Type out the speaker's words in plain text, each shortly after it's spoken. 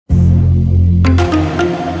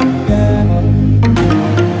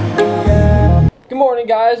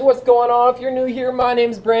guys, what's going on? If you're new here, my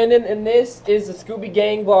name's Brandon, and this is the Scooby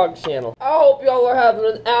Gang Vlog channel. I hope y'all are having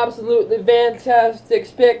an absolutely fantastic,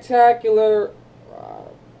 spectacular,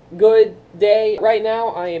 good day. Right now,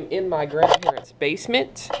 I am in my grandparents'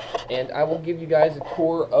 basement, and I will give you guys a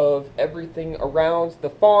tour of everything around the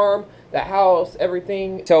farm, the house,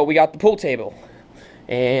 everything. So we got the pool table,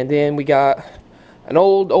 and then we got an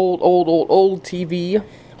old TV.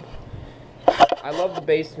 I love the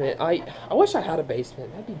basement. I wish I had a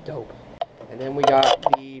basement. That'd be dope. And then we got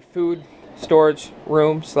the food storage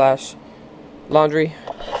room slash laundry.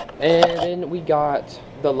 And then we got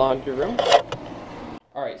the laundry room.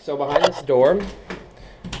 Alright, so behind this door,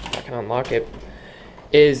 I can unlock it,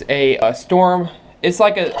 is a storm. It's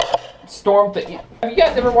like a storm thing. Have you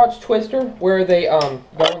guys ever watched Twister? Where they go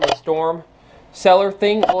in the storm cellar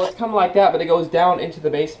thing? Well, it's kind of like that, but it goes down into the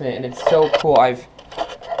basement, and it's so cool. I've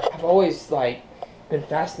always been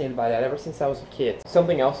fascinated by that ever since I was a kid.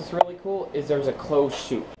 Something else that's really cool is there's a clothes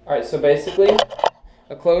chute. Alright, so basically,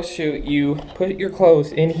 a clothes chute, you put your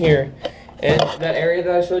clothes in here, and that area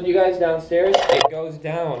that I showed you guys downstairs, it goes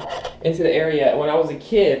down into the area. When I was a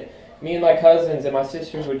kid, me and my cousins and my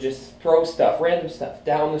sisters would just throw stuff, random stuff,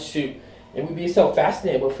 down the chute, and we'd be so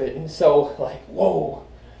fascinated with it, and so, like, whoa.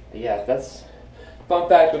 But yeah, that's a fun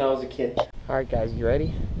fact when I was a kid. Alright guys, you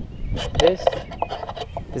ready? This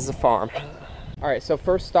is the farm. Alright, so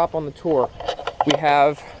first stop on the tour, we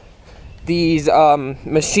have these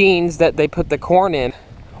machines that they put the corn in.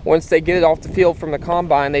 Once they get it off the field from the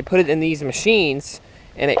combine, they put it in these machines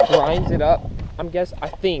and it grinds it up. I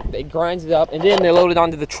think it grinds it up, and then they load it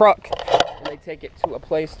onto the truck and they take it to a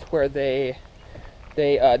place where they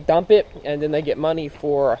dump it, and then they get money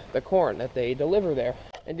for the corn that they deliver there.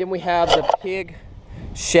 And then we have the pig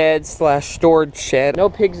shed slash storage shed. No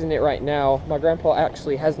pigs in it right now. My grandpa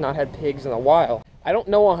actually has not had pigs in a while. I don't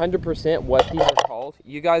know 100% what these are called.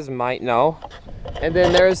 You guys might know. And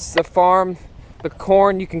then there's the farm, the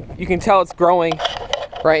corn. You can tell it's growing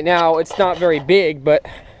right now. It's not very big, but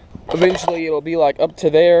eventually it'll be like up to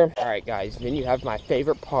there. All right, guys. Then you have my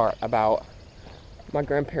favorite part about my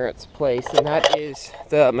grandparents' place, and that is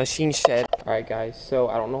the machine shed. All right, guys. So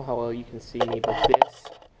I don't know how well you can see me, but this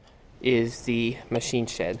is the machine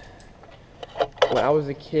shed. When I was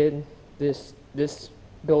a kid, this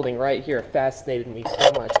building right here fascinated me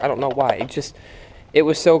so much. I don't know why. It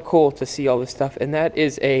was so cool to see all this stuff. And that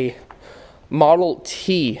is a Model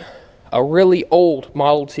T, a really old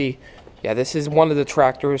Model T. Yeah, this is one of the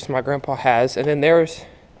tractors my grandpa has. And then there's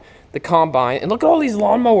the combine. And look at all these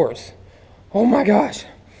lawnmowers. Oh my gosh,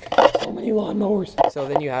 so many lawnmowers. So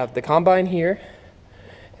then you have the combine here,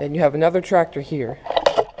 and you have another tractor here.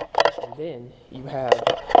 Then you have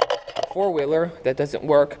a four-wheeler that doesn't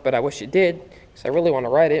work, but I wish it did, because I really want to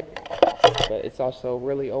ride it. But it's also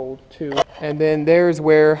really old too. And then there's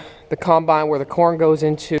where the combine, where the corn goes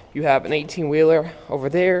into. You have an 18-wheeler over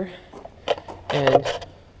there. And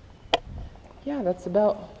yeah, that's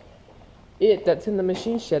about it. That's in the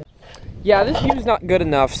machine shed. Yeah, this view's not good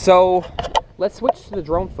enough, so let's switch to the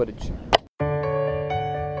drone footage.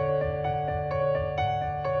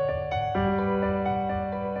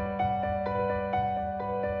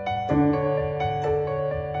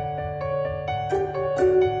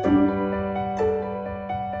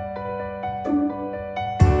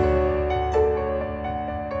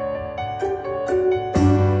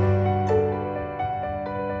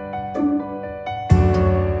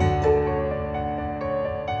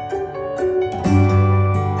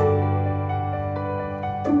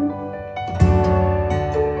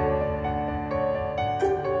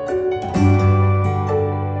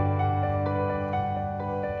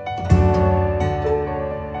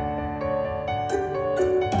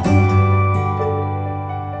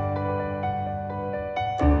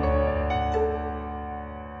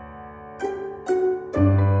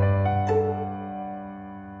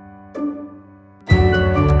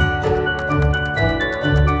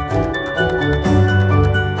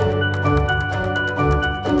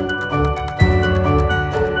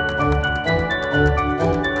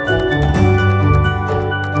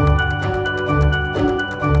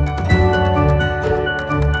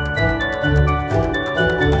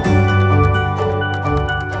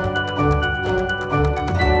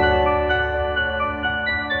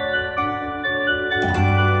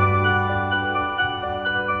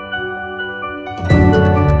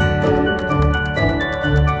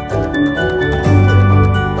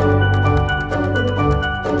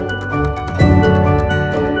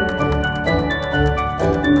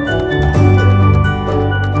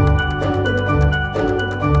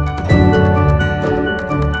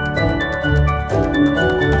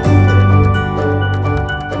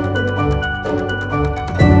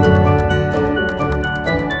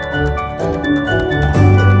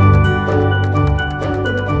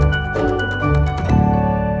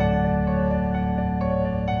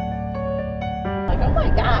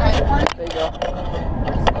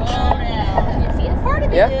 Part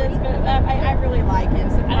of it Yeah? is, but I really like it.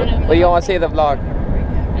 So I don't know. What do you want to say to the vlog?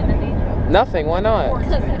 Nothing. Why not?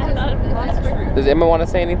 Does Emma want to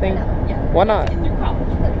say anything? Yeah. Why not? Through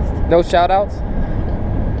college first. No shout outs?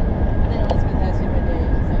 And then Elizabeth has him a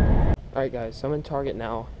day. Alright guys, so I'm in Target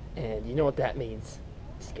now, and you know what that means.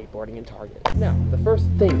 Skateboarding in Target. Now, the first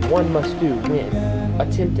thing one must do when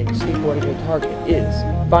attempting skateboarding in Target is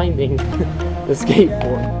finding the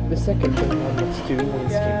skateboard. The second thing one must do when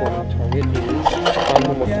skateboarding in Target is find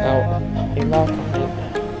them without a lock on it.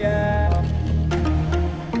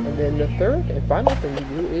 And then the third and final thing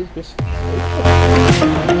you do is just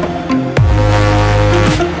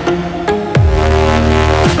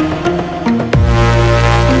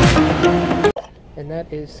and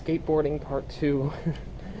that is skateboarding part 2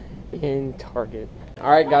 in Target.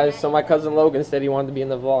 Alright guys, so my cousin Logan said he wanted to be in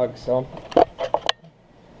the vlog, so.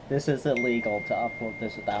 This is illegal to upload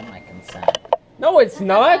this without my consent. No, it's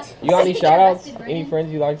not! You got any shout outs? Any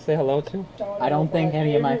friends you'd like to say hello to? I don't think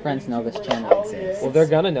any of my friends know this channel exists. Well, they're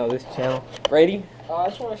gonna know this channel. Brady? I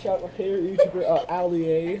just want to shout out my favorite YouTuber,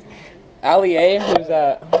 Ali A. Ali A? Who's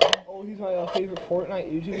that? Oh, he's my favorite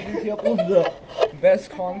Fortnite YouTuber. He uploads the best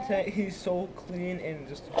content. He's so clean and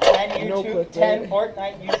just 10 no YouTube, clickbait. 10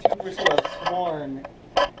 Fortnite YouTubers who have sworn.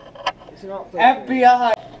 It's not clickbait.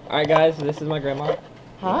 FBI! Alright guys, so this is my grandma.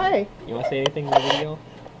 Hi, You wanna say anything in the video?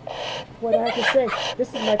 what do I have to say? This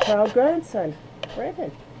is my proud grandson,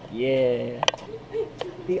 Brandon, Yeah.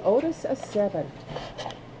 the oldest of 7.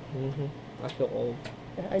 I feel old.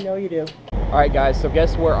 I know you do. Alright guys, so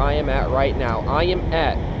guess where I am at right now? I am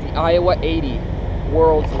at the Iowa 80,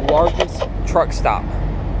 world's largest truck stop.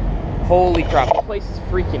 Holy crap, this place is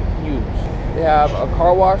freaking huge. They have a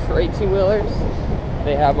car wash for 18-wheelers.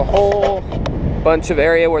 They have a whole bunch of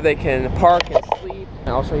area where they can park and sleep. And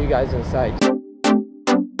I'll show you guys inside.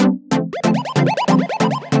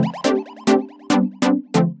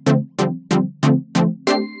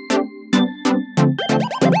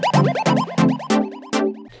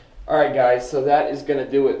 Alright guys, so that is going to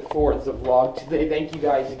do it for the vlog today. Thank you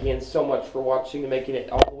guys again so much for watching and making it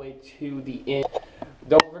all the way to the end.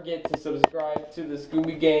 Don't forget to subscribe to the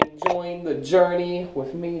Scooby Gang. Join the journey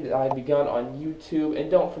with me that I've begun on YouTube. And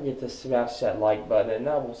don't forget to smash that like button. And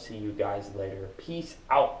I will see you guys later. Peace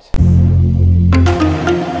out.